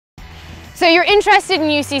So you're interested in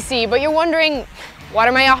UCC, but you're wondering, what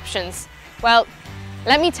are my options? Well,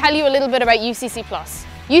 let me tell you a little bit about UCC Plus.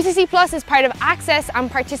 UCC Plus is part of access and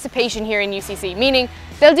participation here in UCC, meaning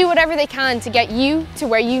they'll do whatever they can to get you to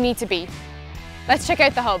where you need to be. Let's check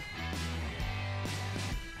out the hub.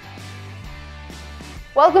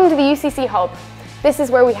 Welcome to the UCC Hub. This is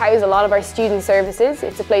where we house a lot of our student services.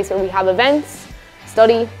 It's a place where we have events,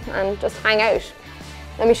 study, and just hang out.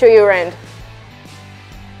 Let me show you around.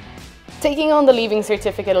 Taking on the Leaving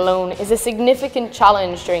Certificate alone is a significant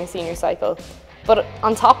challenge during senior cycle. But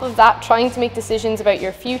on top of that, trying to make decisions about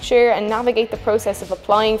your future and navigate the process of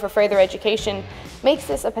applying for further education makes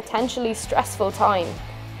this a potentially stressful time.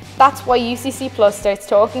 That's why UCC Plus starts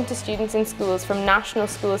talking to students in schools from national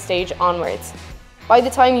school stage onwards. By the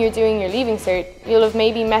time you're doing your Leaving Cert, you'll have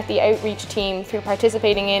maybe met the outreach team through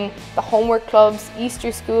participating in the homework clubs,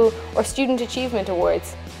 Easter School, or Student Achievement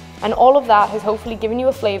Awards. And all of that has hopefully given you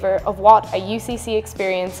a flavour of what a UCC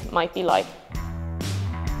experience might be like.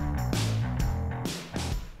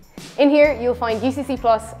 In here, you'll find UCC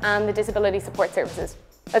Plus and the Disability Support Services.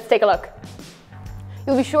 Let's take a look.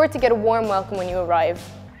 You'll be sure to get a warm welcome when you arrive.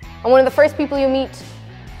 And one of the first people you meet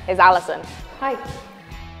is Alison. Hi.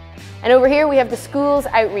 And over here we have the school's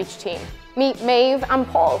outreach team. Meet Maeve and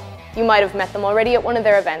Paul. You might have met them already at one of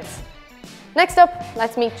their events. Next up,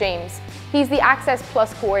 let's meet James. He's the Access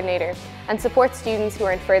Plus coordinator and supports students who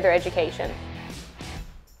are in further education.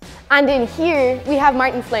 And in here, we have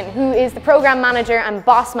Martin Flynn, who is the program manager and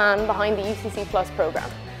boss man behind the UCC Plus program.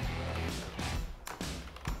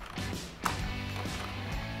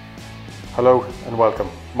 Hello and welcome.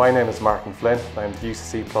 My name is Martin Flynn. I'm the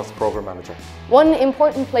UCC Plus program manager. One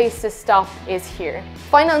important place to stop is here.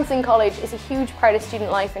 Financing college is a huge part of student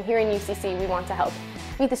life, and here in UCC we want to help.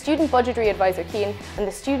 Meet the Student Budgetary Advisor Cian and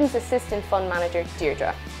the Students Assistant Fund Manager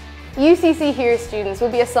Deirdre. UCC here students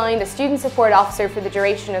will be assigned a Student Support Officer for the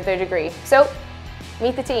duration of their degree. So,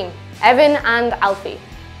 meet the team, Evan and Alfie.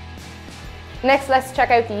 Next, let's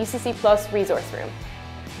check out the UCC Plus Resource Room.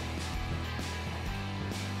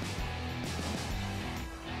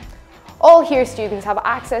 All here students have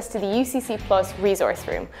access to the UCC Plus Resource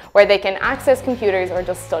Room, where they can access computers or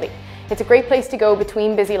just study. It's a great place to go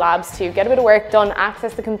between busy labs to get a bit of work done,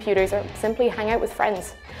 access the computers, or simply hang out with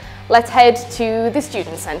friends. Let's head to the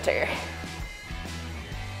Student Centre.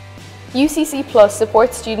 UCC Plus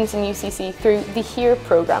supports students in UCC through the HERE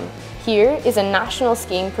programme. HERE is a national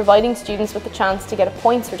scheme providing students with the chance to get a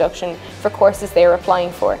points reduction for courses they are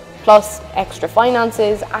applying for, plus extra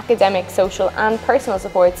finances, academic, social and personal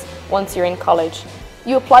supports once you're in college.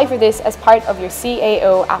 You apply for this as part of your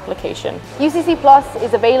CAO application. UCC Plus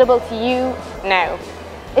is available to you now.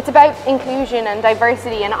 It's about inclusion and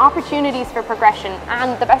diversity and opportunities for progression,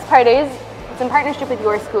 and the best part is, it's in partnership with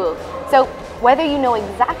your school. So whether you know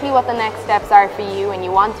exactly what the next steps are for you and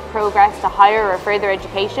you want to progress to higher or further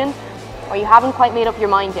education, or you haven't quite made up your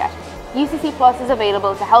mind yet, UCC Plus is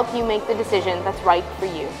available to help you make the decision that's right for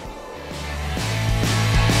you.